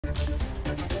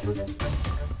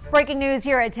Breaking news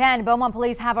here at 10. Beaumont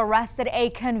police have arrested a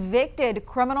convicted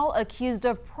criminal accused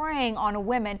of preying on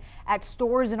women at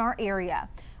stores in our area.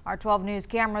 Our 12 News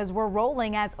cameras were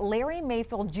rolling as Larry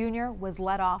Mayfield Jr. was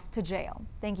led off to jail.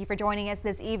 Thank you for joining us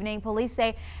this evening. Police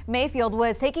say Mayfield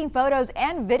was taking photos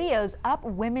and videos up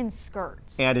women's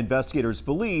skirts. And investigators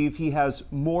believe he has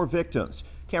more victims.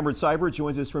 Cameron Seibert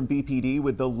joins us from BPD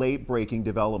with the late breaking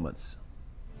developments.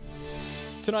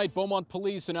 Tonight, Beaumont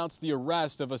police announced the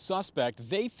arrest of a suspect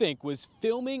they think was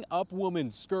filming up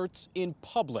women's skirts in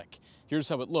public. Here's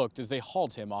how it looked as they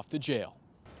hauled him off to jail.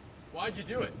 Why'd you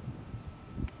do it?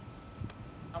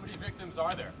 How many victims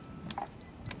are there?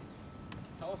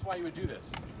 Tell us why you would do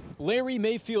this. Larry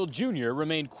Mayfield Jr.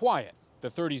 remained quiet. The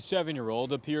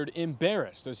 37-year-old appeared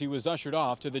embarrassed as he was ushered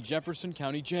off to the Jefferson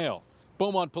County Jail.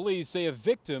 Beaumont police say a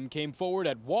victim came forward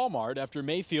at Walmart after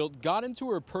Mayfield got into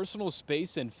her personal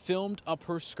space and filmed up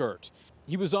her skirt.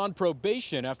 He was on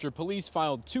probation after police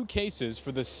filed 2 cases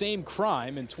for the same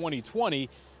crime in 2020.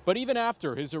 But even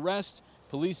after his arrest,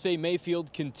 police say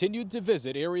Mayfield continued to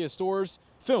visit area stores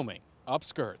filming up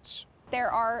skirts.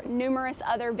 There are numerous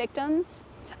other victims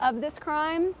of this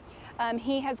crime.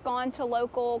 He has gone to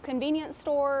local convenience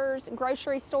stores,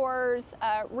 grocery stores,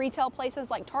 retail places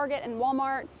like Target and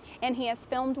Walmart, and he has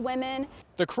filmed women.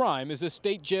 The crime is a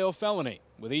state jail felony,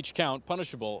 with each count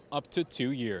punishable up to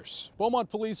 2 years. Beaumont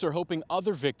police are hoping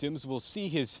other victims will see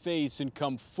his face and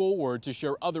come forward to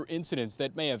share other incidents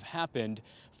that may have happened.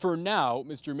 For now,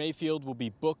 Mr. Mayfield will be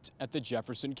booked at the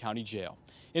Jefferson County Jail.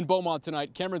 In Beaumont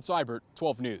tonight, Cameron Seibert,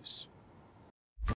 12 News.